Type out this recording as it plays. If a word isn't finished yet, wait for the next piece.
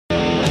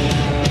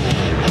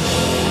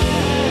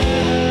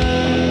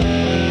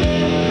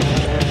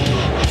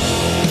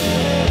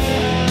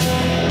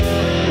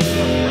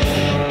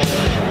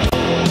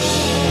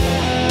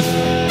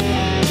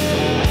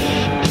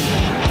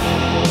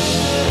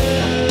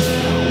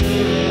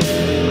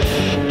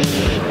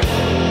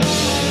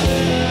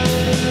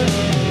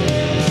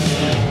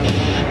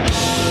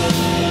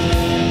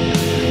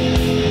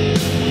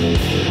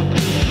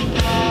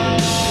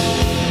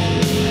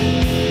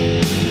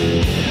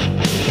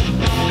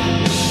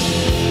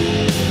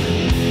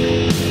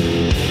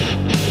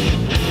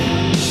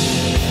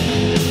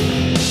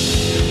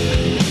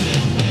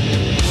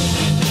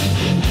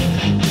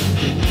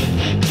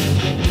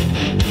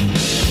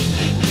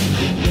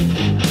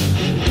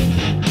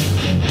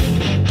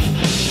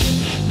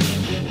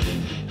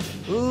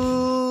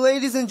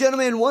and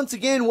gentlemen, once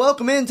again,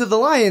 welcome into the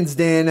Lion's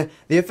Den,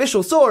 the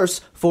official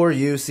source for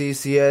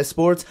UCCS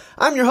Sports.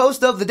 I'm your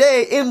host of the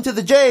day, M to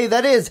the J,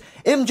 that is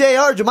MJ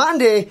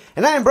Arjamande,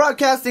 and I am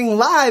broadcasting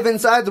live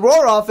inside the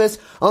Roar office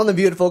on the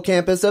beautiful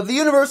campus of the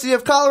University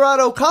of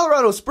Colorado,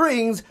 Colorado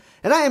Springs,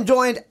 and I am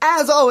joined,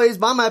 as always,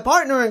 by my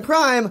partner in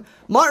crime,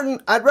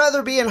 Martin, I'd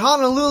rather be in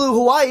Honolulu,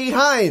 Hawaii,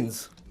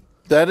 Hines.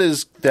 That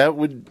is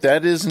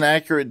an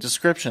accurate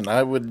description.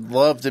 I would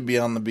love to be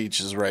on the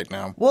beaches right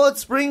now. Well,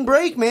 it's spring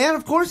break, man.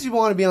 Of course you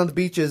want to be on the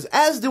beaches,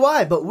 as do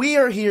I. But we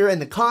are here in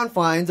the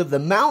confines of the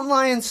Mountain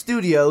Lion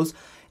Studios,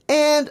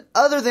 and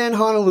other than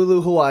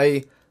Honolulu,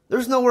 Hawaii,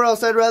 there's nowhere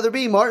else I'd rather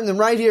be, Martin, than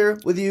right here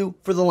with you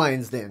for the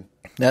Lion's Den.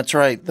 That's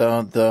right.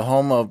 The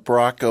home of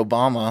Barack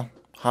Obama,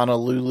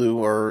 Honolulu,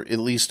 or at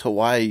least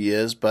Hawaii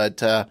is.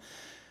 But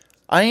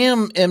I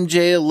am,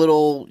 MJ,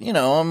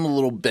 I'm a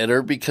little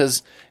bitter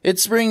because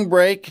it's spring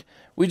break.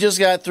 We just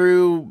got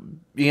through,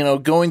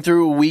 going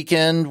through a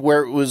weekend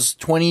where it was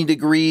 20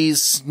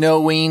 degrees,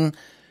 snowing.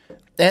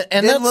 And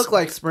didn't look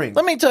like spring.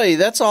 Let me tell you,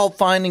 that's all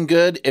fine and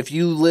good if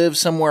you live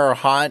somewhere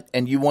hot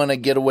and you want to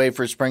get away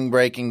for spring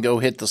break and go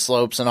hit the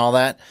slopes and all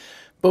that.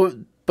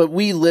 But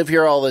we live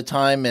here all the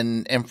time,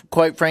 and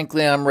quite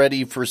frankly, I'm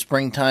ready for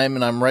springtime,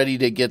 and I'm ready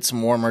to get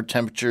some warmer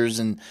temperatures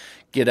and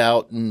get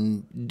out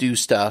and do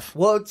stuff.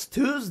 Well, it's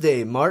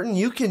Tuesday, Martin.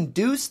 You can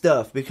do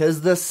stuff because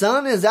the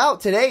sun is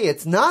out today.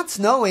 It's not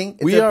snowing.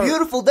 It's a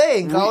beautiful day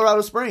in Colorado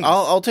Springs.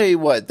 I'll tell you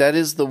what, that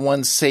is the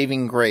one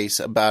saving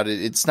grace about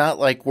it. It's not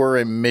like we're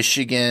in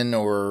Michigan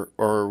or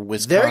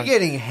Wisconsin. They're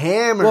getting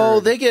hammered. Well,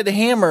 they get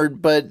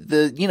hammered, but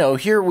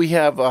here we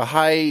have a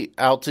high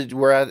altitude.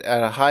 We're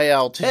at a high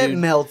altitude. It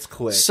melts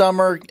quick.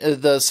 Summer,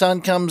 the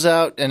sun comes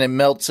out and it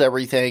melts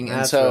everything, That's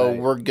and so right.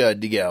 We're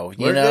good to go.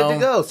 We're good to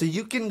go. So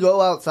you can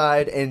go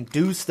outside and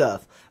do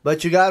stuff.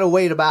 But you gotta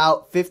wait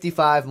about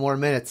 55 more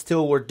minutes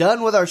till we're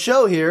done with our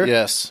show here.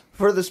 Yes.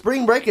 For the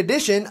spring break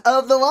edition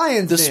of the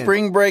Lion's Den. The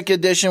spring break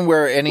edition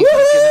where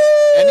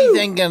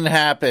anything can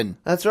happen.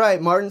 That's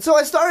right, Martin. So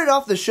I started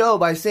off the show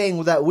by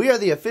saying that we are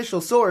the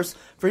official source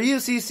for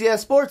UCCS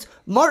Sports.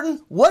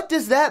 Martin, what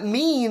does that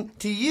mean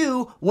to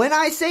you when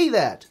I say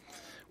that?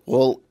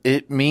 Well,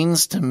 it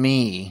means to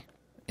me,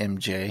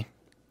 MJ.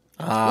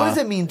 What does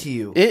it mean to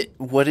you?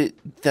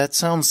 That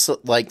sounds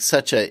like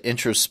such an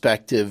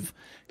introspective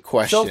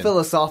question. So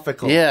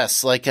philosophical.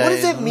 Yes, what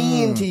does it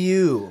mean to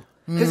you?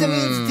 Because it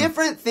means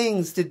different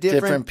things to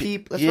different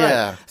people. That's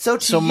right. So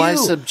to you, my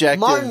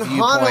subjective Martin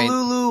viewpoint,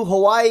 Honolulu,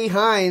 Hawaii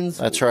Hines.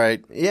 That's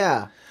right.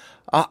 Yeah.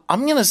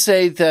 I'm going to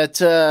say that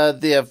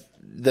the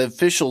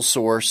official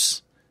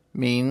source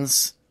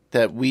means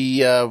that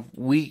we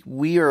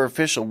are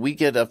official. We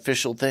get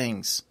official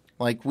things.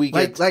 Like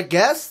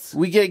guests?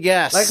 We get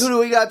guests. Like who do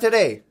we got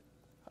today?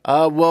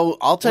 Well,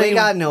 I'll tell you. We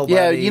got nobody.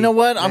 Yeah, you know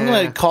what? I'm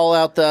going to call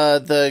out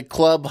the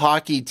club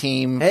hockey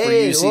team for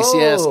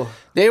UCCS. Whoa.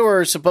 They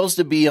were supposed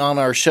to be on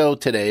our show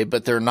today,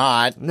 but they're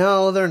not.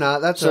 No, they're not.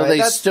 That's right. So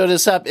they stood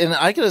us up. And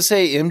I got to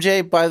say,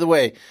 MJ, by the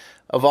way,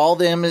 of all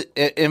the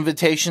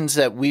invitations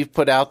that we've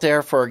put out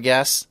there for our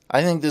guests,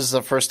 I think this is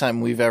the first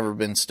time we've ever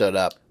been stood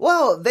up.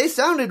 Well, they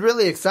sounded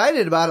really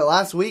excited about it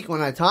last week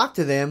when I talked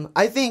to them.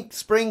 I think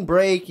spring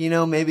break,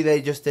 maybe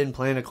they just didn't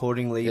plan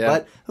accordingly,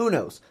 but who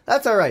knows?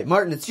 That's all right.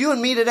 Martin, it's you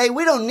and me today.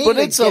 We don't need But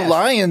it's a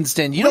Lion's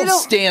Den. You don't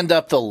stand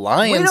up the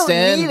Lion's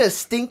Den. We don't need a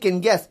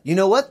stinking guest. You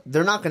know what?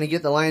 They're not going to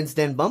get the Lion's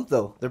Den bump,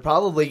 though. They're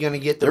probably going to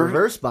get the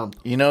reverse bump.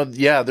 They're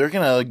going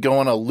to go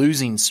on a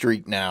losing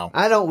streak now.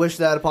 I don't wish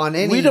that upon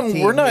any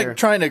team We're not here.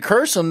 trying to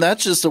curse them.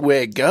 That's just the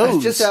way it goes.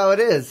 That's just how it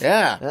is.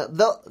 Yeah.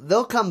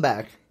 They'll come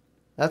back.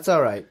 That's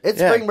all right. It's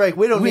spring break.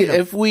 We don't need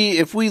them. If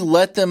we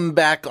let them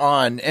back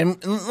on,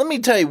 and let me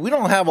tell you, we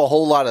don't have a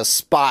whole lot of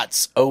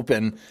spots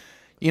open.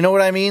 You know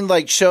what I mean?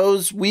 Like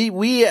shows,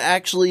 we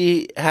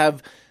actually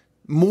have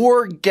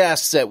more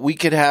guests that we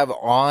could have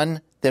on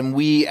than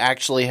we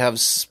actually have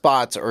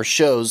spots or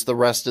shows the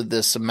rest of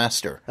this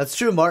semester. That's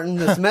true, Martin.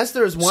 The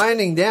semester is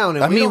winding down,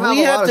 and we don't have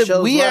a lot of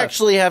shows left.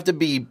 Actually have to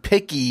be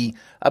picky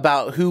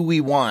about who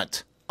we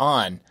want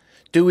on.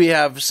 Do we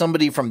have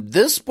somebody from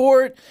this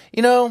sport?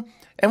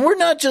 And we're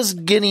not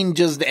just getting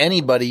just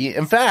anybody.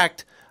 In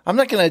fact, I'm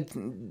not going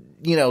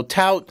to,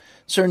 tout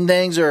certain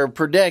things or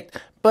predict,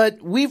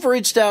 but we've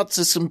reached out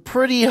to some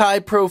pretty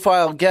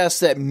high-profile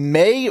guests that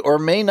may or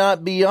may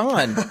not be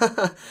on.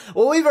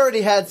 Well, we've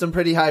already had some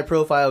pretty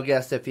high-profile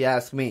guests, if you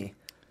ask me.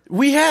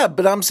 We have,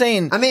 but I'm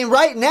saying... I mean,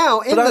 right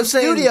now, in the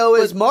studio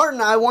is Martin,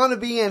 I want to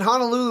be in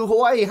Honolulu,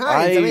 Hawaii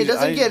Hines. It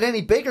doesn't get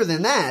any bigger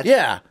than that.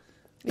 Yeah.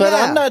 But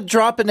I'm not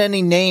dropping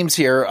any names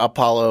here,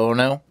 Apollo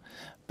Ono.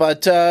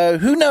 But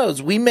who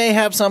knows? We may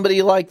have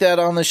somebody like that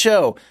on the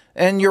show.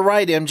 And you're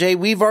right, MJ.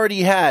 We've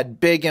already had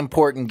big,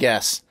 important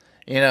guests.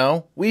 We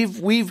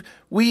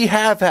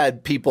have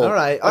had people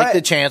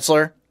the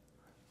Chancellor.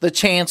 The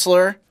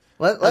Chancellor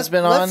has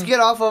been on. Let's get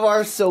off of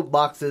our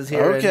soapboxes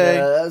here. Okay.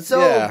 Let's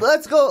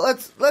go.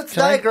 Let's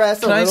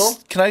digress a little.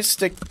 Can I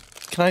stick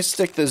Can I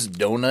stick this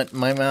donut in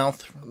my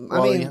mouth?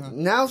 I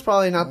mean, now's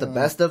probably not the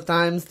best of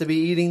times to be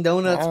eating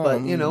donuts,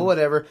 but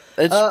whatever.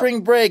 It's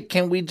spring break.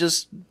 Can we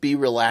just be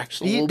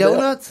relaxed a little eat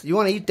donuts? You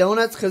want to eat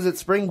donuts because it's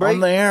spring break?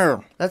 On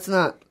there. That's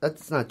not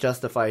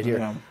justified here.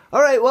 Yeah.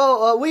 All right,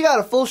 well, we got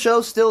a full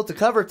show still to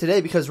cover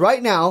today because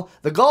right now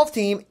the golf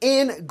team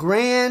in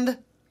Grand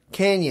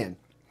Canyon.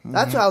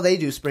 That's how they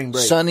do spring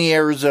break. Sunny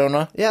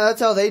Arizona. Yeah,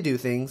 that's how they do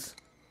things.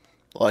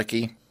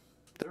 Lucky.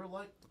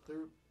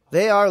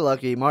 They are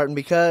lucky, Martin,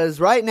 because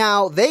right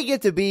now they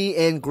get to be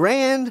in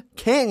Grand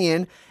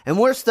Canyon, and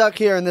we're stuck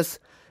here in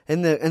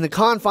the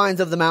confines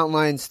of the Mountain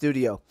Lions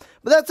studio.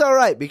 But that's all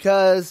right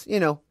because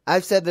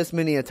I've said this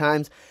many a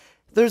times.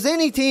 If there's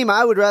any team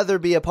I would rather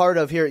be a part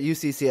of here at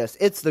UCCS,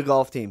 it's the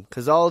golf team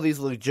because all these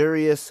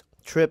luxurious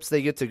trips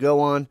they get to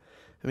go on.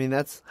 I mean,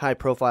 that's high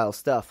profile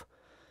stuff.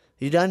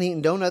 You done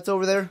eating donuts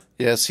over there?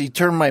 Yes, he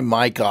turned my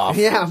mic off.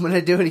 Yeah, I'm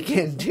gonna do what he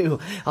can do.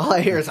 All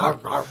I hear is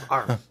arf, arf,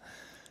 arf.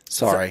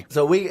 Sorry.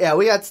 So we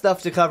got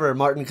stuff to cover,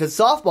 Martin, because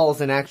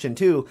softball's in action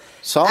too.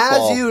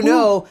 Softball. As you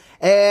know,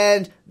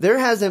 and there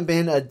hasn't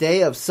been a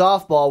day of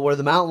softball where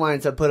the Mountain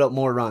Lions have put up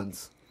more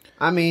runs.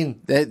 I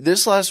mean,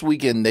 this last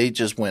weekend they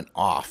just went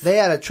off. They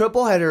had a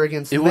triple header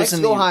against New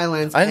Mexico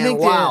Highlands, I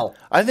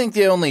think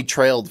they only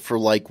trailed for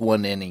like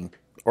 1 inning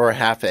or a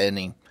half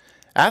inning.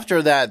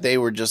 After that, they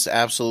were just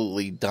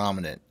absolutely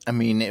dominant. I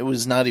mean, it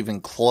was not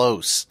even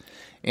close.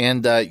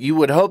 And you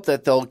would hope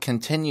that they'll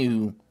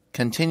continue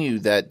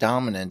that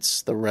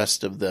dominance the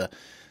rest of the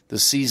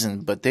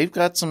season. But they've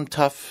got some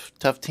tough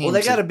teams. Well,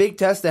 they got a big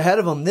test ahead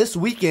of them this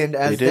weekend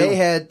as they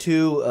had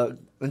to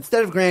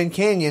instead of Grand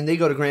Canyon, they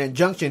go to Grand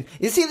Junction.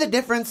 You see the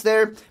difference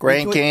there?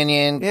 Grand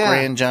Canyon,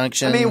 Grand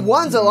Junction. I mean,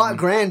 one's a lot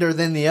grander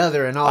than the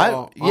other. And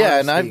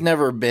I've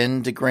never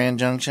been to Grand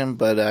Junction,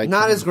 but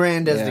not as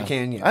grand as the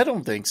Canyon. I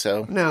don't think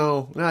so.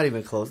 No, not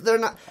even close. They're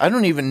not. I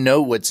don't even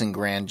know what's in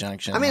Grand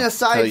Junction. I mean,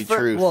 aside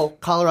from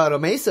Colorado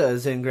Mesa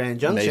is in Grand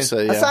Junction.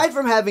 Mesa, yeah. Aside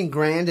from having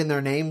Grand in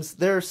their names,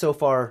 they're so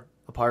far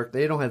apart.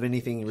 They don't have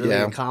anything really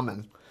in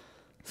common.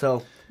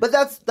 So. But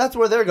that's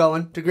where they're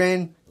going, to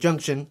Grand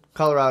Junction,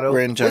 Colorado,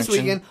 this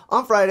weekend,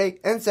 on Friday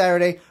and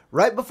Saturday,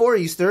 right before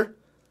Easter.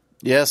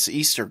 Yes,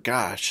 Easter.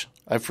 Gosh,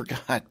 I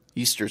forgot.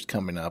 Easter's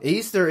coming up.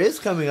 Easter is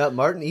coming up,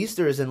 Martin.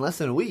 Easter is in less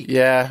than a week.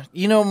 Yeah.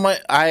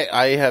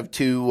 I have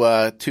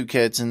two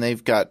kids, and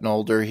they've gotten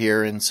older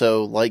here, and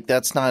so,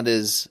 that's not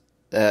as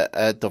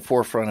at the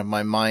forefront of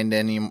my mind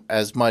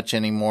as much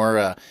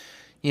anymore.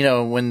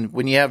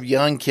 When you have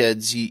young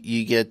kids,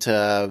 you get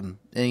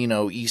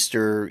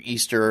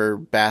Easter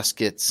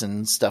baskets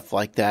and stuff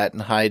like that,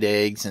 and hide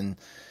eggs, and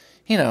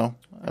I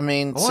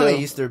want an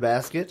Easter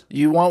basket.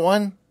 You want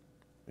one?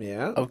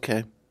 Yeah.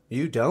 Okay.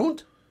 You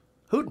don't?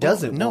 Who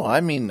doesn't? No, I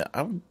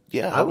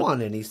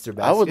want an Easter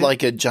basket. I would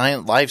like a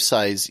giant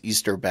life-size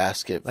Easter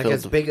basket. Like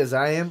as big as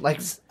I am? Like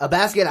a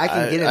basket I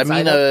can get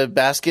inside a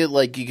basket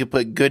like you could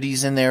put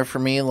goodies in there for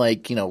me,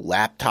 like,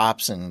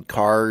 laptops and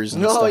cars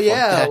and stuff like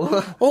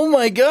that. Oh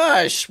my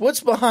gosh,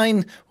 what's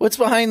behind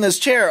this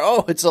chair?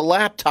 Oh, it's a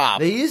laptop.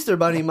 The Easter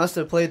Bunny must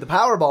have played the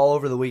Powerball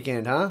over the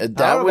weekend, huh?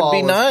 That would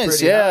be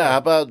nice, yeah. How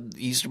about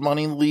Easter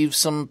Bunny leave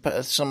some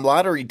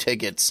lottery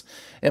tickets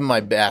in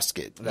my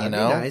basket? That'd be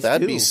nice,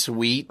 that'd too. be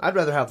sweet. I'd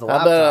rather have the How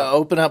laptop. about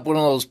open up one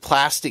of those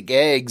plastic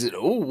eggs?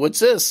 Oh, what's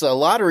this? A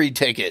lottery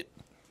ticket.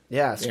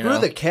 Yeah, screw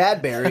the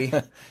Cadbury.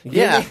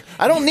 Yeah,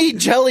 I don't need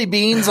jelly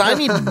beans. I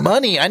need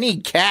money. I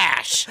need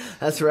cash.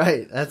 That's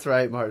right,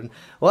 Martin.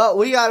 Well,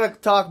 we got to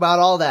talk about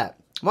all that.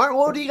 Martin,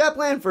 what do you got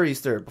planned for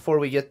Easter before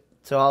we get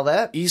to all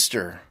that?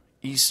 Easter.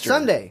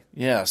 Sunday.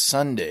 Yeah,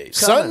 Sunday.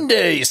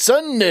 Coming.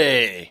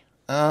 Sunday.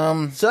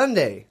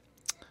 Sunday.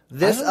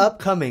 This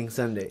upcoming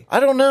Sunday.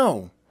 I don't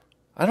know.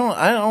 I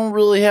don't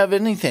really have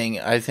anything,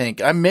 I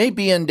think. I may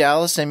be in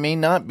Dallas. I may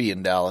not be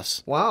in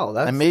Dallas. Wow.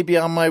 I may be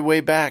on my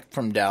way back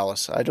from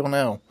Dallas. I don't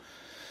know.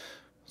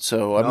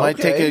 So I might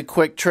take a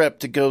quick trip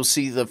to go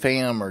see the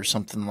fam or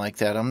something like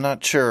that. I'm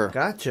not sure.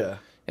 Gotcha.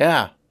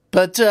 Yeah.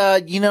 But,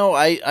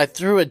 I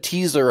threw a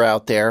teaser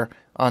out there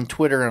on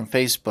Twitter and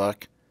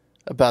Facebook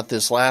about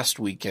this last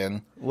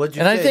weekend. What'd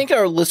you And say? I think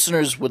our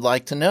listeners would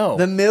like to know.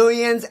 The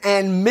millions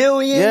and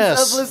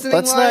millions of listening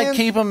let's Lions? not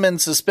keep them in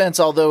suspense,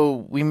 although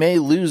we may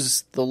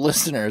lose the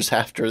listeners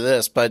after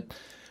this. But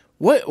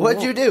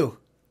what'd you do?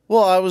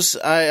 Well,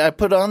 I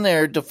put on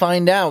there to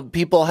find out.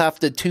 People have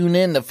to tune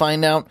in to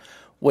find out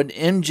what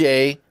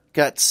MJ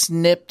got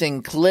snipped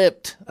and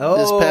clipped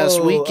this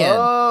past weekend.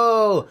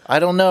 Oh, I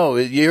don't know.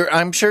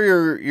 I'm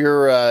sure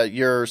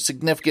your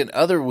significant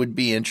other would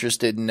be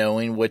interested in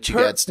knowing what you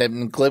got snipped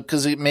and clipped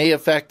because it may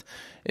affect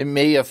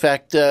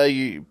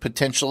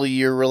potentially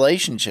your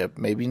relationship.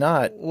 Maybe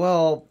not.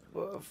 Well,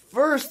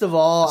 first of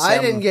all, I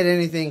didn't get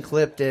anything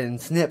clipped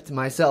and snipped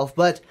myself,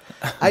 but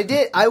I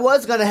did. I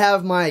was going to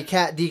have my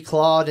cat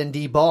declawed and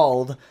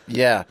deballed.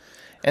 Yeah.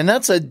 And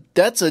that's a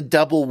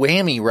double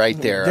whammy right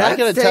there. I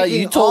got to tell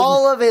you,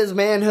 all of his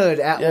manhood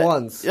at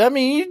once. I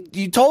mean,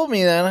 you told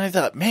me that, and I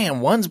thought,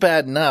 man, one's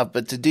bad enough,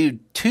 but to do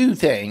two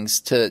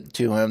things to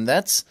him,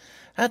 that's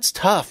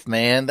tough,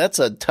 man. That's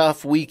a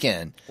tough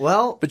weekend.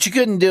 Well, but you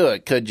couldn't do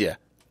it, could you?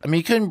 I mean,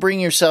 you couldn't bring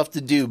yourself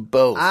to do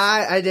both.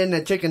 I didn't.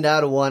 I chickened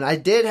out of one. I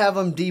did have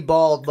him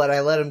deballed, but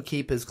I let him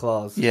keep his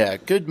claws. Yeah,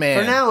 good man.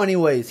 For now,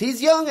 anyways.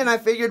 He's young, and I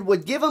figured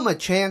would give him a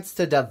chance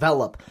to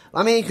develop.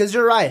 I mean, because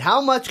you're right.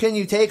 How much can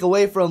you take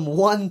away from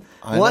one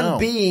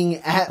being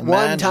at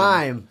one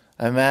time?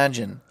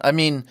 Imagine. I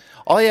mean,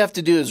 all you have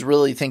to do is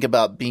really think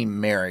about being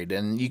married,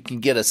 and you can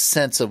get a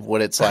sense of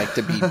what it's like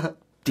to be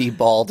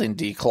deballed and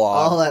declawed.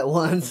 All at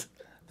once.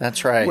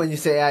 That's right. When you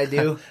say I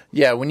do.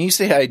 Yeah, when you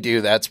say I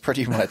do, that's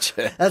pretty much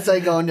it. That's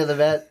like going to the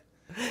vet.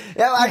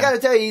 Yeah, I got to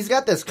tell you, he's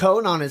got this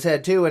cone on his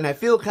head, too, and I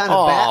feel kind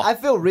of bad. I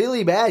feel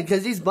really bad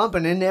because he's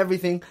bumping into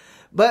everything.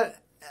 But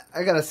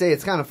I got to say,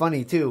 it's kind of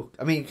funny, too.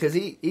 I mean, because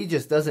he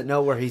just doesn't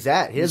know where he's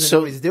at. He doesn't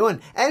know what he's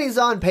doing. And he's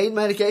on pain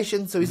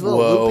medication, so he's a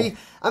little loopy.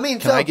 I mean,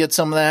 Can I get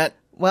some of that?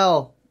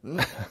 Well,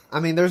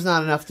 I mean, there's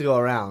not enough to go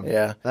around.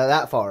 Yeah.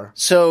 That far.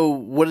 So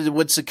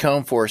what's the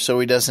cone for? So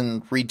he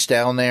doesn't reach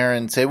down there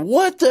and say,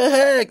 what the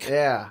heck?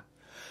 Yeah.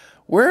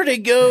 Where'd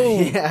it go?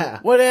 Yeah.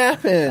 What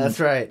happened? That's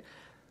right.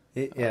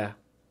 Yeah.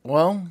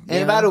 Well,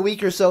 in about a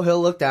week or so,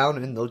 he'll look down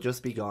and they'll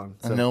just be gone.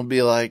 So. And they'll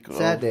be like,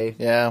 sad day.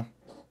 Yeah.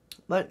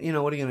 But, you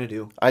know, what are you going to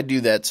do? I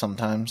do that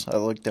sometimes. I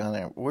look down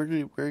there. Where'd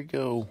he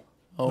go?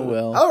 Oh,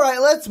 well. All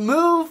right, let's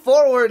move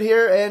forward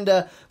here.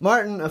 And,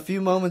 Martin, a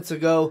few moments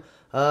ago,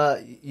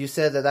 you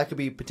said that could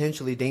be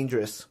potentially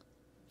dangerous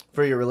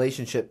for your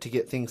relationship to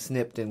get things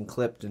snipped and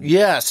clipped. And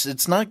yes,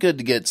 it's not good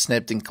to get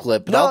snipped and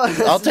clipped. But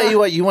No, I'll tell you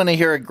what, you want to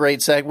hear a great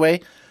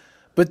segue?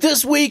 But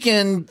this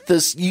weekend,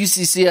 this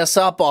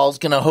UCCS softball is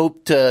going to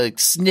hope to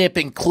snip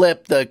and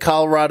clip the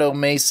Colorado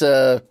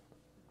Mesa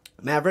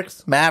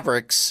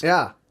Mavericks.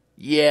 Yeah.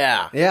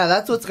 Yeah. Yeah,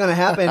 that's what's going to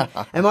happen.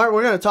 And, Martin,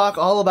 we're going to talk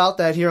all about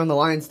that here on the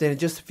Lions Den in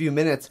just a few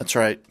minutes. That's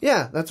right.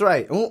 Yeah, that's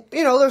right. Well,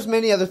 you know, there's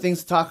many other things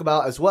to talk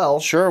about as well.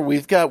 Sure,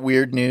 we've got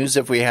weird news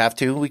if we have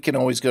to. We can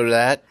always go to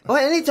that. Well,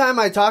 anytime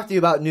I talk to you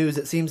about news,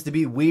 it seems to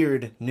be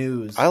weird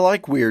news. I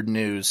like weird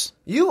news.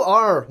 You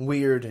are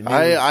weird news.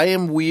 I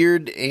am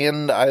weird,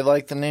 and I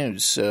like the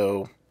news,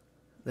 so...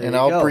 And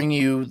I'll bring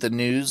you the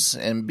news,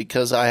 and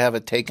because I have a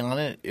take on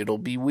it, it'll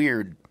be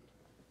weird.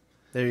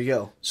 There you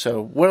go.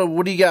 So,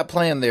 what do you got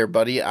planned there,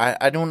 buddy?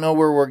 I don't know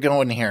where we're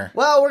going here.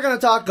 Well, we're going to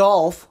talk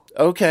golf.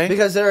 Okay.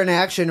 Because they're in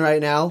action right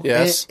now.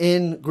 Yes.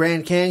 In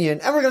Grand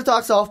Canyon. And we're going to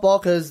talk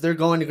softball because they're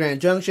going to Grand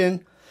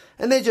Junction.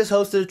 And they just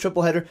hosted a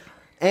triple header.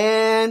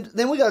 And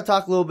then we got to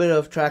talk a little bit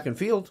of track and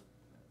field.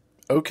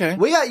 Okay.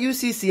 We got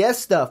UCCS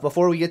stuff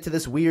before we get to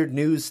this weird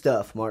news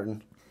stuff,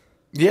 Martin.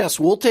 Yes,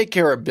 we'll take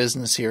care of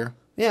business here.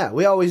 Yeah,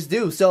 we always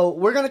do. So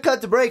we're going to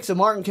cut the break so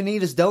Martin can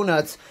eat his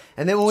donuts.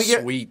 And then when we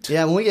get... Sweet.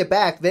 Yeah, when we get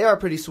back, they are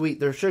pretty sweet.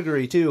 They're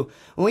sugary, too.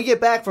 When we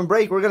get back from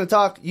break, we're going to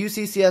talk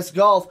UCCS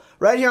golf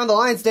right here on the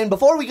Lions Den.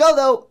 Before we go,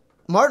 though,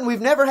 Martin,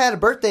 we've never had a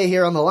birthday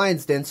here on the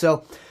Lions Den.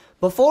 So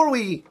before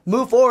we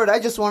move forward, I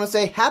just want to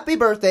say happy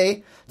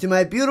birthday to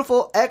my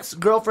beautiful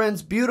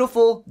ex-girlfriend's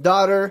beautiful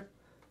daughter,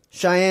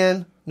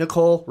 Cheyenne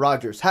Nicole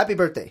Rogers. Happy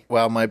birthday.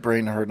 Wow, my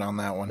brain hurt on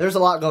that one. There's a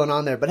lot going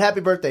on there, but happy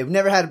birthday. We've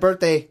never had a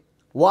birthday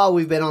while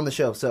we've been on the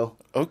show, so...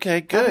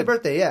 Okay, good. Happy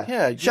birthday, yeah.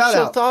 Yeah, you're shout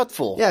so out.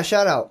 thoughtful. Yeah,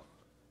 shout out.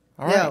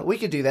 All right. Yeah, we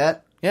could do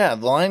that. Yeah,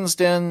 the Lions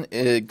Den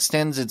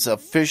extends its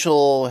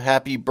official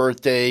happy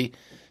birthday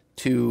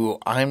to,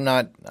 I'm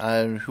not,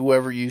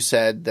 whoever you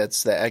said,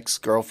 that's the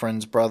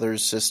ex-girlfriend's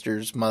brother's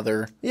sister's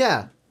mother,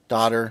 Yeah,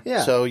 daughter.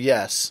 Yeah. So,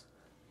 yes.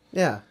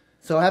 yeah.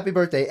 So happy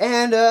birthday.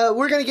 And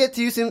we're going to get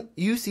to some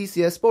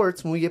UCCS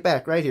sports when we get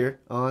back right here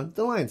on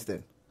the Lions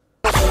Den.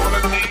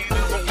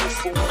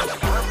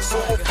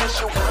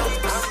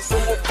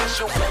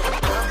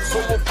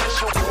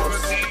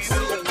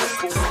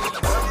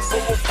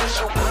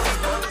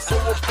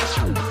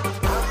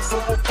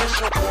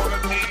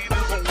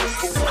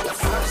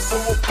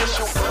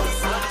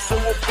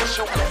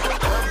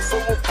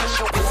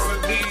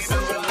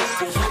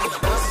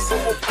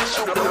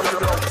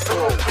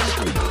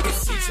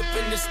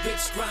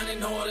 Bitch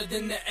grinding harder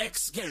than the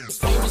X Games.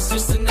 Fame is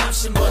just an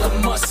option, but a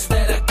must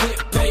that I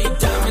get paid.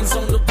 Diamonds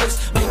on the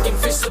wrist, making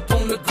fists up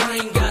on the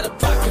grain. Got a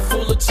pocket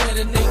full of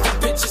cheddar, naked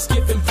bitches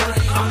giving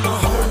brain. I'm a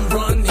home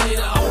run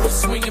hitter, always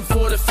swinging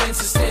for the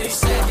fences. Steady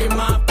stacking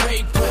my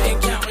paper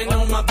and counting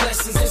on my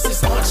blessings. This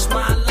is much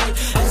my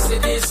life as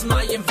it is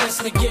my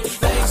investment. Give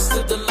thanks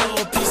to the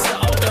Lord, peace to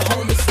all the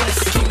homies.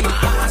 Let's keep my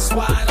eyes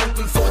wide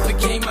open for the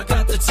game. I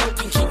got the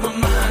token, keep my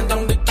mind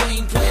on the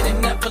game plan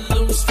and never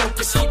lose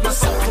focus. Keep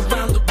myself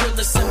around the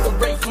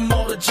separate from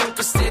all the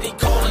jokers, steady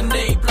calling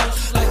they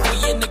bluff like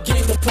we in the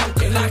game of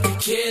poker. I could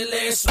care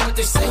less what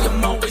they say,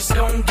 I'm always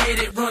gon' get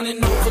it.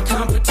 Running over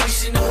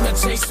competition on a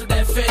chase for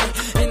that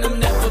fed, and I'm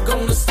never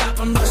gonna stop.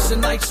 I'm rushing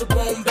like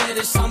Jerome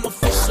Bettis. I'm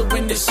official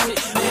in this shit,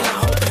 and I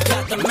hope you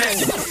got the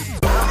message.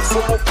 So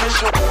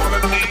official, all I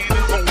need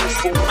is a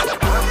whistle.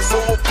 So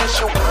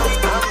official,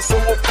 so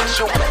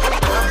official,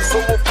 so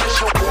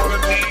official, all I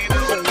need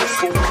is a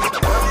whistle.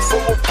 So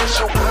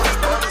official,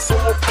 so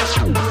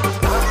official.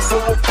 So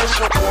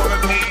official, all I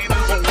need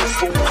is a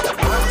whistle.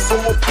 So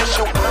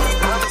official,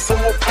 so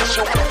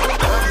official,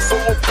 so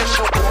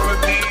official, all I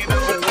need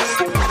is a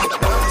whistle.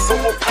 So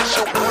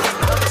official,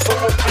 so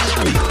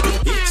official.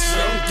 It's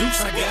young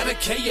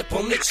K up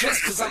on the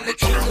chest, cause I'm the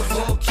king of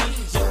all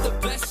kings. You're the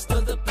best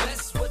of the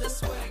best with a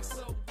swag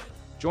so.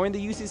 Join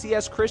the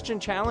UCCS Christian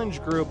Challenge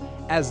group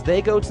as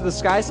they go to the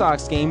Sky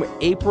Sox game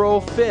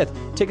April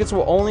 5th. Tickets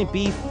will only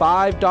be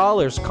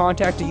 $5.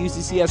 Contact the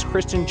UCCS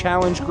Christian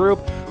Challenge group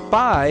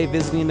by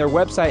visiting their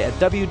website at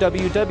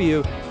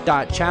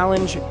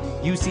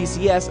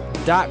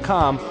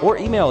www.challengeuccs.com or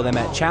email them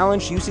at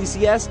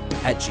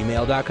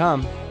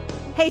challengeuccs@gmail.com.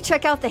 Hey,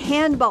 check out the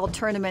handball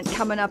tournament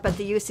coming up at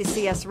the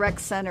UCCS Rec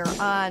Center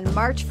on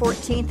March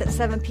 14th at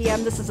 7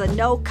 p.m. This is a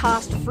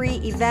no-cost free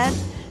event.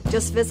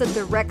 Just visit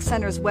the Rec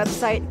Center's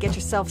website, get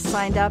yourself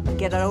signed up,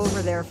 get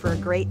over there for a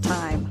great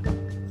time.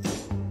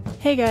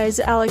 Hey guys,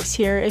 Alex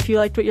here. If you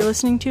liked what you're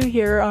listening to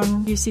here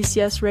on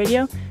UCCS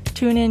Radio,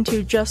 tune in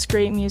to Just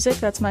Great Music.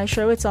 That's my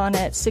show. It's on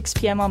at 6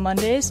 p.m. on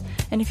Mondays.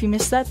 And if you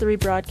missed that, the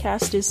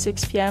rebroadcast is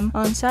 6 p.m.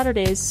 on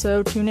Saturdays.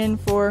 So tune in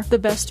for the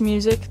best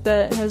music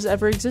that has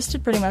ever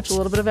existed, pretty much a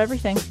little bit of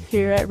everything,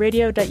 here at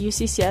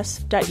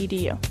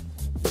radio.uccs.edu.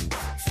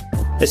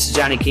 This is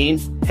Johnny Keene,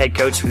 head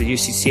coach for the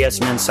UCCS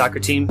men's soccer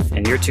team,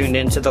 and you're tuned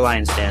in to The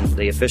Lions Den,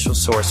 the official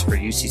source for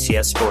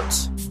UCCS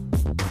sports.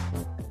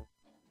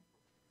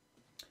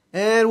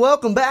 And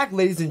welcome back,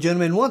 ladies and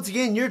gentlemen. Once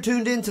again, you're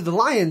tuned in to the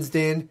Lions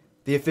Den,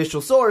 the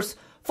official source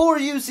for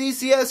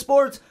UCCS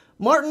sports.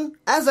 Martin,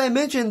 as I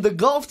mentioned, the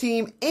golf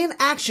team in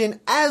action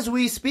as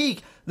we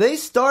speak. They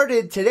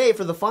started today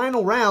for the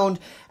final round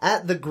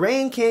at the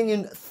Grand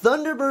Canyon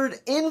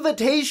Thunderbird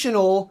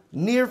Invitational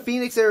near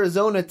Phoenix,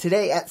 Arizona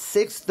today at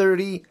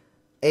 6:30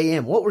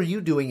 a.m. What were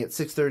you doing at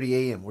 6:30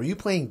 a.m.? Were you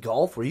playing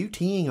golf? Were you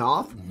teeing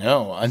off?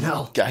 No, I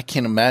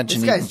can't imagine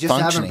This guy's even just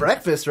functioning. having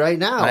breakfast right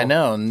now. I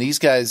know, and these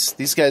guys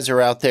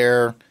are out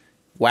there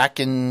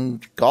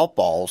whacking golf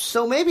balls.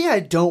 So maybe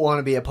I don't want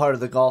to be a part of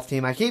the golf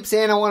team. I keep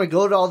saying I want to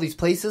go to all these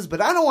places, but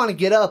I don't want to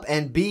get up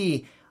and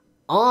be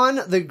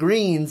on the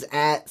greens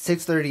at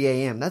 6:30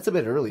 a.m. That's a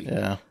bit early.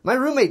 Yeah. My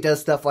roommate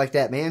does stuff like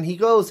that, man. He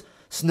goes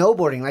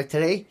snowboarding. Like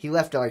today, he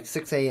left at like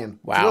 6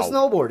 a.m. Wow. to go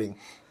snowboarding.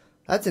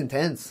 That's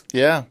intense.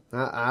 Yeah.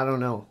 I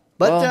don't know.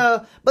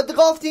 But the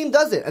golf team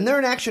does it, and they're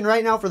in action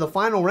right now for the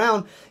final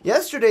round.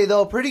 Yesterday,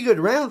 though, a pretty good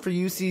round for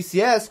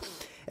UCCS,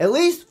 at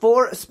least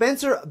for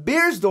Spencer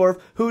Beersdorf,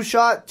 who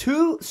shot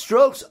 2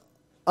 strokes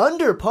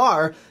under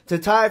par to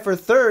tie for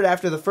third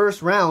after the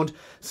first round.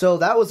 So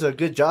that was a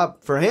good job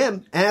for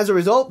him. And as a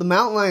result, the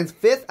Mountain Lions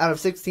 5th out of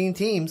 16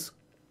 teams.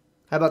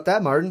 How about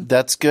that, Martin?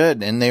 That's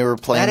good. And they were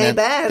playing. That ain't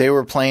bad. They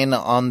were playing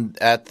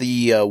at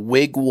the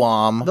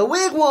Wigwam. The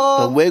Wigwam.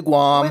 The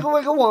Wigwam.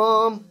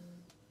 Wigwam.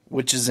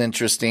 Which is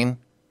interesting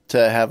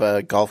to have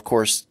a golf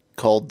course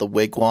called the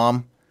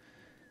Wigwam.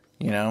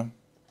 You know.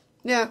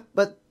 Yeah,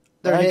 but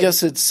I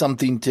guess it's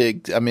something to.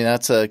 I mean,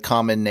 that's a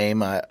common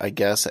name, I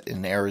guess,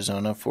 in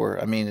Arizona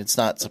for. I mean, it's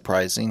not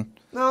surprising.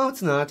 No,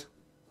 it's not.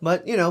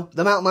 But, you know,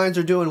 the Mountain Lions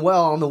are doing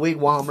well on the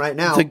Wigwam right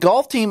now. The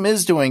golf team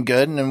is doing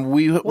good, and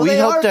we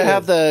hope to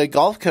have the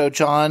golf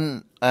coach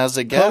on as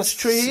a guest. Coach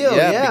Trujillo,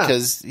 yeah.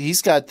 Because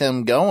he's got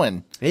them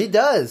going. He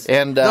does.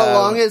 And the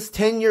longest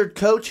tenured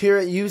coach here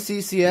at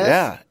UCCS.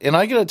 Yeah, and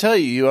I got to tell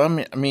you,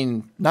 I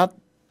mean, not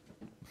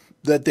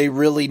that they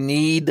really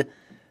need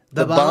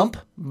the bump,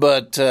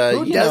 but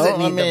who doesn't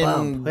need the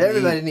bump?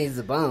 Everybody needs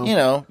the bump. You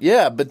know,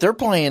 yeah, but they're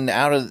playing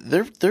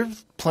they're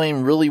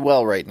playing really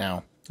well right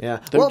now. Yeah.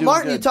 They're well, doing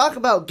Martin, good. you talked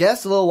about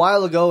guests a little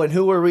while ago and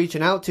who we're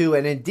reaching out to,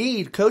 and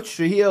indeed, Coach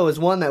Trujillo is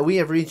one that we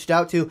have reached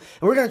out to, and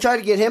we're going to try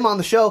to get him on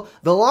the show,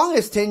 the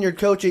longest tenured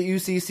coach at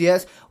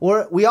UCCS.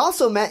 We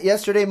also met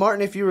yesterday,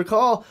 Martin, if you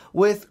recall,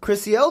 with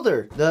Chrissy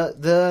Elder,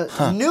 the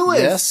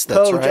newest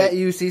coach at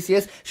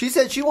UCCS. She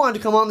said she wanted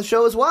to come on the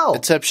show as well.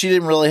 Except she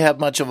didn't really have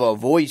much of a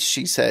voice,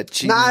 she said.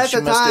 Not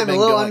at the time, a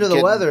little under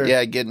the weather.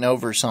 Yeah, getting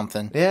over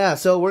something. Yeah,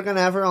 so we're going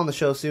to have her on the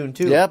show soon,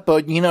 too. Yeah,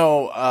 but, you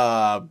know,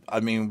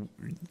 I mean,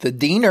 the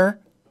Diener...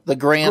 The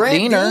Grant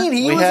Diener. Dean,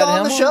 he was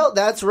on the show.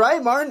 That's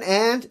right, Martin.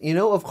 And, you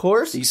know, of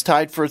course. He's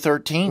tied for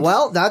 13th.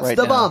 Well, that's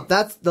the bump.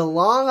 That's the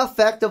long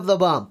effect of the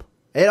bump.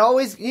 It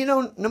always, you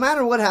know, no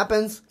matter what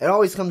happens, it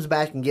always comes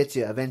back and gets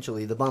you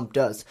eventually. The bump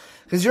does.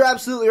 Because you're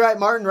absolutely right,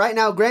 Martin. Right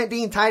now, Grant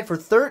Dean tied for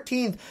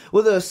 13th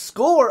with a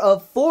score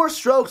of 4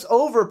 strokes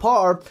over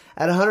par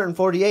at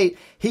 148.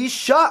 He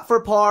shot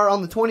for par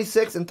on the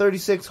 26 and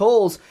 36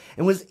 holes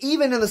and was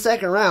even in the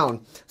second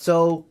round.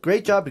 So,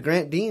 great job to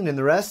Grant Dean and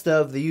the rest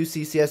of the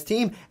UCCS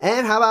team.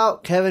 And how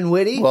about Kevin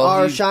Whitty,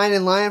 our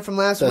shining lion from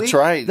last week? That's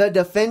right. The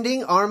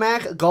defending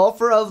RMAC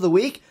Golfer of the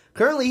Week.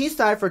 Currently, he's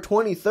tied for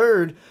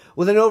 23rd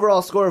with an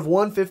overall score of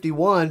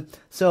 151.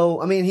 So,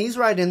 I mean, he's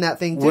right in that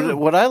thing, too.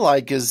 What I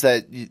like is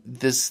that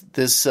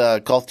this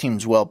golf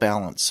team's well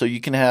balanced. So you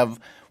can have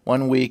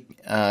 1 week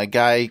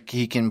guy,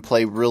 he can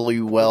play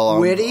really well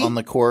on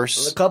the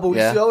course. A couple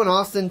weeks ago in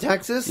Austin,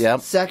 Texas.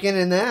 Yep. Second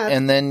in that.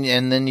 And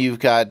then you've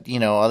got, you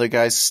know, other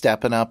guys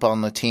stepping up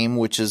on the team,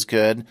 which is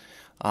good.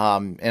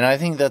 And I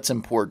think that's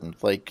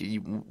important. Like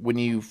when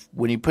you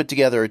put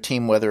together a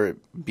team, whether it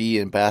be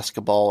in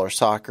basketball or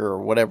soccer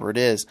or whatever it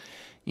is,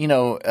 you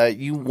know,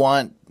 you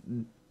want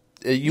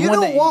You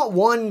don't want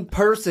one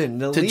person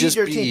to lead just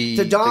your be team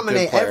to the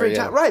dominate good player, every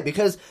yeah. time, right?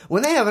 Because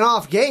when they have an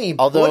off game,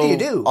 what do you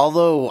do?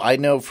 Although I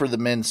know for the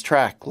men's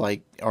track,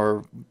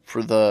 or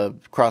for the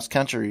cross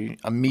country,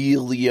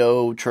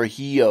 Emilio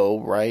Trujillo,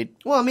 right?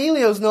 Well,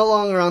 Emilio's no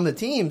longer on the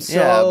team, so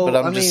yeah, but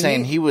I'm just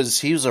saying he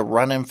was a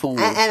running fool,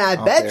 and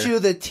I bet you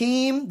the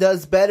team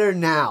does better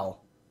now.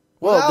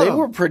 Well, they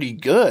were pretty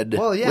good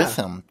with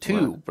him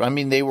too. Well, I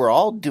mean, they were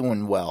all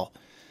doing well.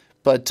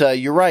 But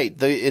you're right.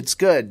 It's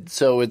good.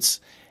 So it's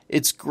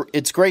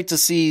great to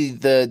see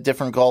the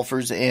different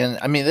golfers, and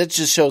I mean that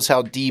just shows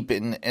how deep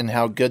and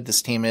how good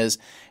this team is.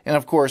 And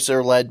of course,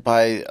 they're led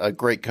by a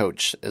great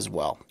coach as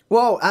well.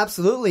 Well,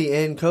 absolutely,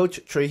 and Coach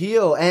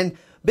Trujillo, and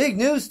big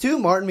news too,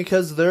 Martin,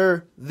 because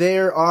there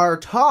are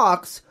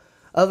talks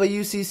of a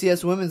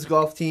UCCS women's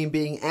golf team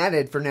being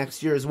added for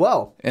next year as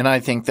well. And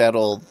I think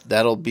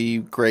that'll be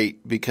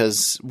great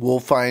because we'll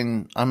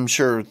find. I'm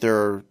sure there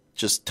are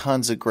just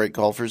tons of great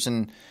golfers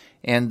and.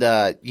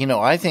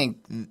 I think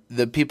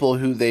the people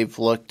who they've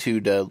looked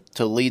to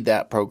lead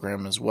that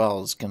program as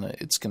well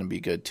it's gonna be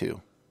good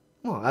too.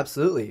 Well,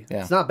 absolutely. Yeah.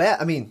 It's not bad.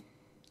 I mean,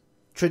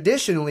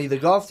 traditionally, the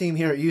golf team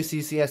here at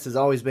UCCS has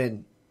always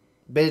been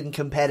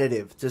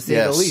competitive, to say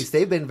the least.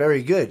 They've been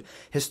very good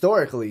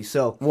historically.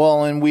 So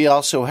well, and we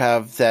also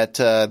have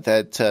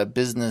that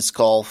business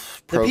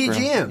golf program. The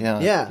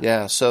PGM.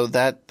 Yeah. So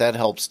that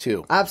helps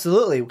too.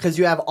 Absolutely, because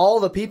you have all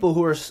the people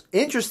who are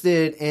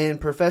interested in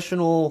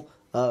professional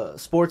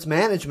sports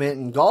management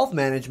and golf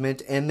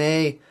management, and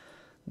they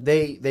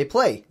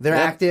play. They're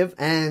active,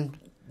 and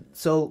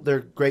so they're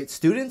great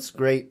students,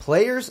 great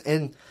players,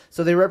 and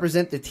so they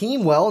represent the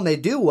team well, and they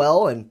do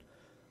well, and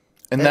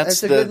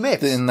that's a good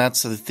mix. And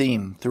that's the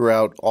theme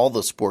throughout all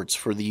the sports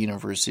for the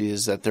university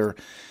is that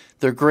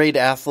they're great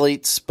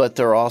athletes, but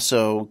they're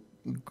also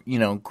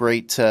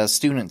great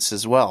students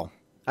as well.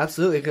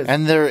 Absolutely,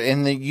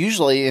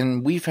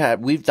 and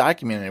we've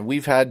documented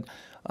we've had.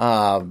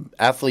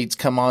 Athletes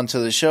come on to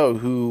the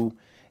show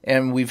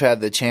and we've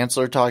had the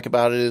chancellor talk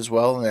about it as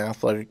well, and the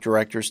athletic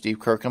director, Steve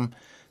Kirkham,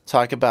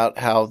 talk about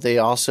how they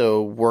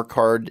also work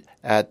hard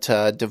at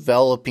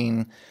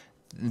developing,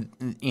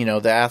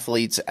 the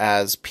athletes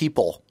as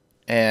people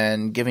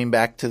and giving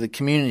back to the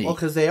community. Well,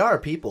 because they are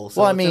people,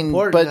 so it's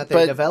important that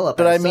they develop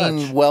as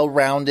such.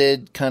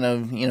 Well-rounded, kind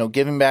of,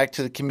 giving back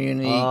to the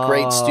community,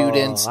 great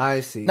students.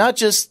 I see. Not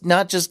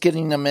just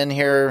getting them in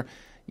here.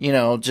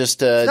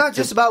 It's not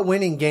just about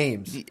winning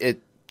games.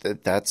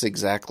 That's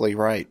exactly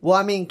right. Well,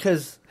 I mean,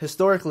 because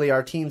historically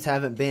our teams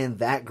haven't been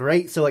that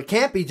great, so it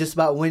can't be just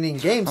about winning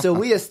games. So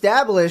we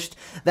established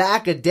the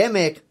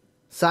academic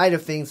side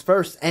of things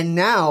first, and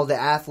now the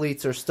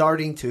athletes are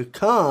starting to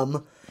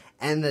come,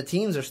 and the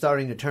teams are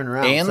starting to turn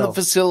around. And the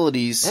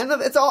facilities. And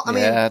it's all. I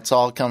mean, it's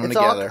all coming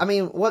together.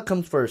 What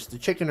comes first, the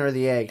chicken or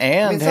the egg?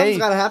 And something's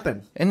got to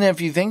happen. And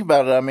if you think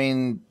about it,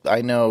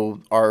 I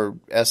know our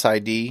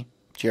SID,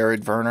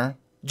 Jared Verner.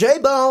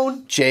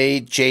 J-Bone,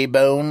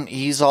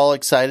 he's all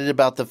excited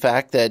about the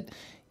fact that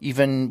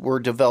even we're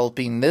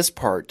developing this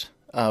part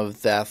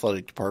of the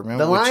athletic department.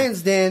 The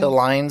Lions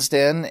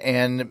Den,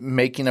 and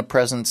making a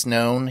presence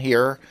known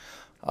here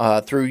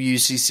through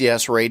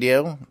UCCS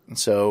Radio.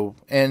 So,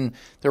 and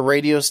the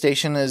radio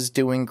station is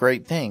doing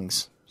great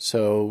things.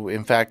 So,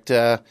 in fact,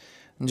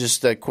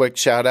 just a quick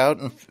shout out,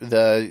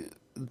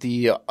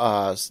 the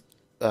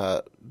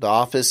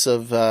office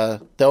of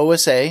the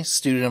OSA,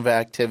 Student of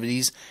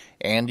Activities,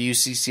 and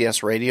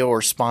UCCS Radio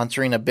are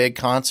sponsoring a big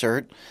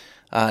concert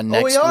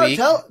next week.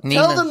 Tell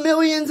the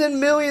millions and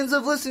millions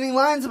of listening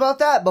Lions about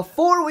that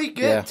before we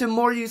get to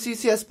more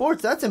UCCS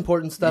sports. That's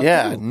important stuff,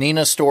 too.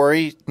 Nina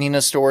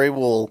Story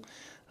will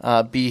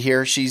be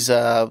here. She's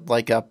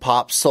like a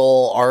pop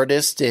soul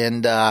artist,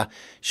 and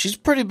she's a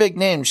pretty big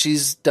name.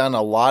 She's done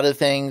a lot of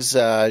things.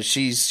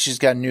 She's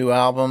got a new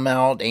album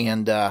out,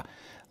 and a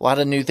lot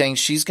of new things.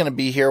 She's going to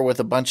be here with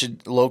a bunch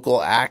of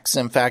local acts.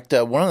 In fact,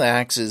 one of the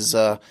acts is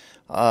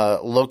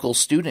local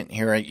student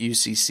here at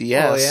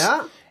UCCS. Oh,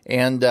 yeah?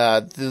 And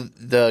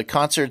the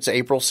concert's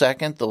April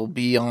 2nd. They'll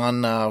be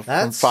on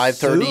from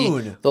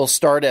 5:30. They'll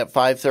start at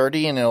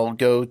 5:30 and it'll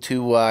go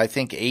to I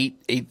think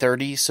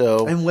 8:30.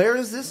 So and where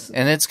is this?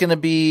 And it's going to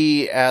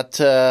be at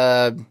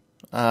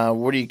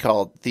what do you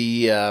call it?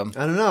 The I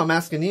don't know. I'm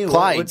asking you.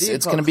 Clyde's.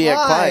 It's going to be at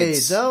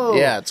Clyde's. Oh,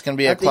 yeah, it's going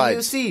to be at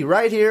Clyde's. The UC,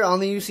 right here on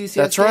the UCCS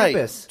That's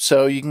campus. Right.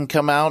 So you can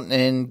come out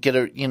and get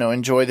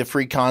enjoy the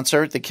free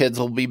concert. The kids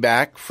will be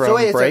back from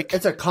break.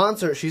 It's a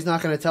concert. She's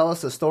not going to tell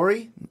us a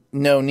story?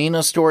 No,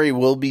 Nina Story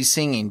will be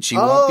singing. She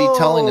won't be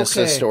telling us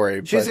a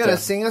story. She's going to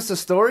sing us a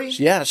story?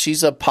 Yeah,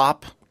 she's a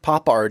pop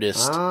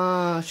artist.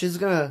 She's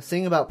going to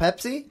sing about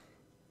Pepsi?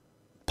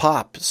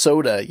 Pop,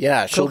 soda,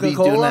 yeah. She'll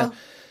Coca-Cola? Be doing that.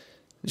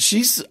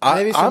 She's.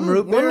 Maybe some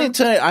root beer? Let me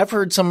tell you, I've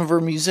heard some of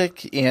her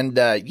music, and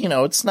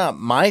it's not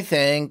my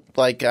thing.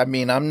 Like, I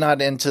mean, I'm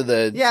not into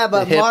the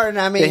Martin,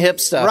 I mean, the hip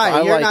stuff.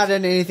 Right, you're not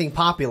into anything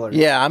popular.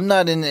 Yeah, I'm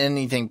not into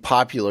anything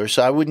popular,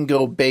 so I wouldn't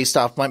go based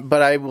off my.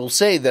 But I will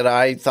say that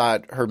I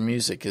thought her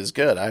music is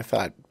good. I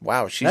thought,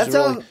 wow, she's that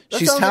sounds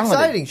talented.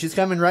 Exciting. She's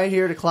coming right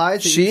here to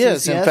Clyde's. She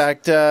is. In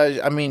fact,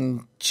 I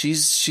mean,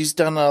 she's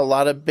done a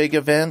lot of big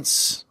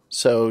events.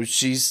 So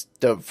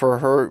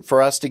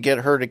for us to get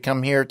her to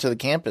come here to the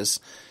campus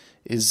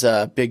is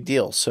a big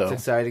deal. So It's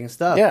exciting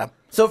stuff. Yeah.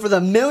 So for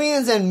the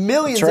millions and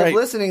millions That's right. of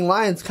listening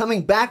Lions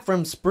coming back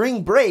from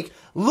spring break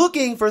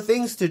looking for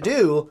things to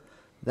do,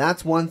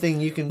 that's one thing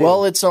you can do.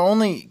 Well, it's the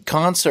only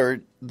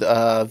concert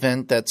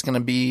event that's going to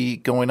be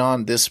going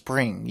on this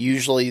spring.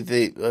 Usually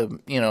they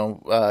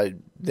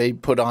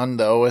put on,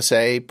 the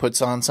OSA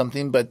puts on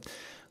something, but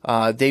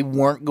they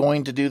weren't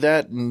going to do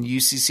that, and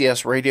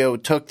UCCS Radio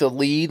took the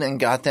lead and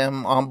got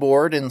them on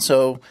board, and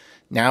so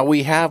now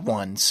we have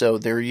one. So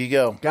there you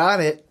go. Got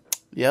it.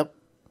 Yep.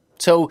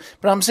 So,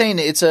 but I'm saying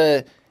it's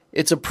a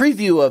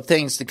preview of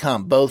things to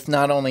come, both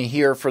not only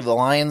here for the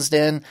Lions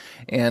Den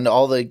and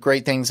all the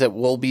great things that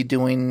we'll be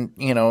doing,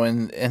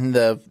 in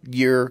the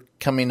year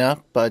coming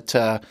up, but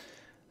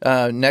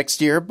next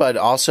year, but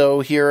also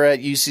here at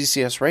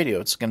UCCS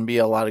Radio. It's going to be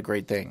a lot of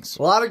great things.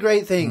 A lot of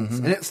great things.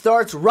 And it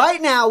starts right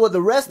now with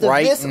the rest of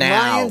Right this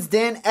now. Lions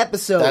Den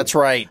episode. That's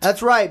right.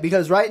 That's right,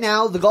 because right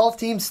now the golf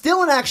team's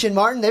still in action,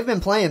 Martin. They've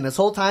been playing this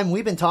whole time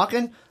we've been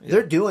talking.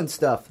 They're doing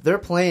stuff. They're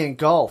playing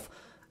golf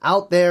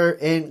out there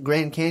in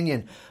Grand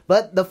Canyon.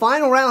 But the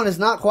final round is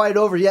not quite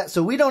over yet,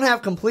 so we don't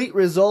have complete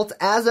results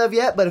as of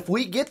yet. But if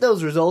we get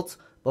those results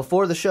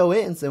before the show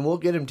ends, then we'll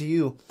get them to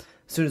you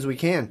as soon as we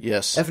can.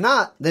 Yes. If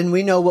not, then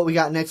we know what we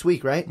got next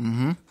week, right?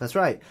 Mm-hmm. That's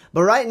right.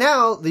 But right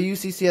now, the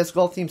UCCS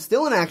golf team's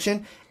still in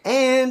action.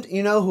 And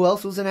you know who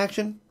else was in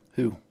action?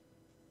 Who?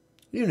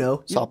 You know.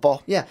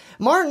 Softball? Yeah.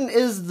 Martin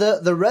is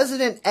the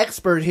resident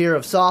expert here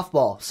of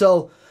softball.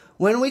 So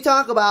when we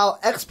talk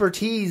about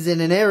expertise in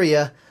an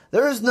area,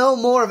 there is no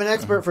more of an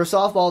expert for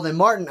softball than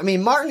Martin. I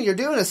mean, Martin, you're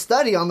doing a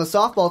study on the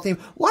softball team.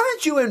 Why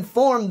don't you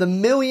inform the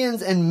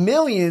millions and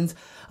millions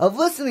of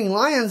listening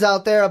Lions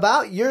out there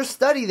about your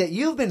study that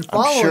you've been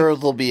following? I'm sure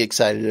they'll be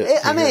excited.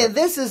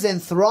 This is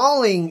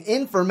enthralling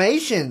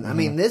information. I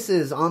mean, this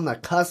is on the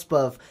cusp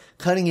of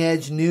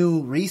cutting-edge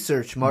new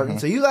research, Martin.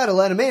 So you got to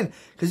let them in,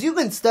 because you've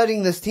been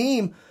studying this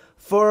team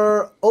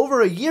for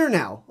over a year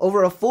now,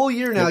 over a full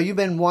year now. You've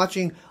been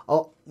watching,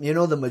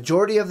 the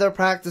majority of their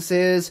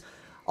practices,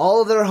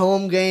 all of their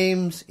home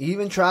games. You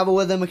even travel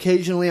with them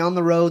occasionally on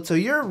the road. So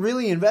you're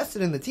really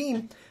invested in the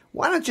team.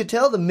 Why don't you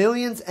tell the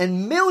millions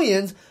and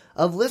millions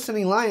of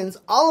listening Lions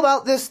all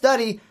about this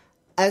study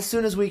as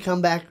soon as we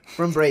come back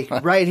from break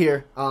right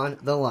here on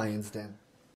the Lions Den.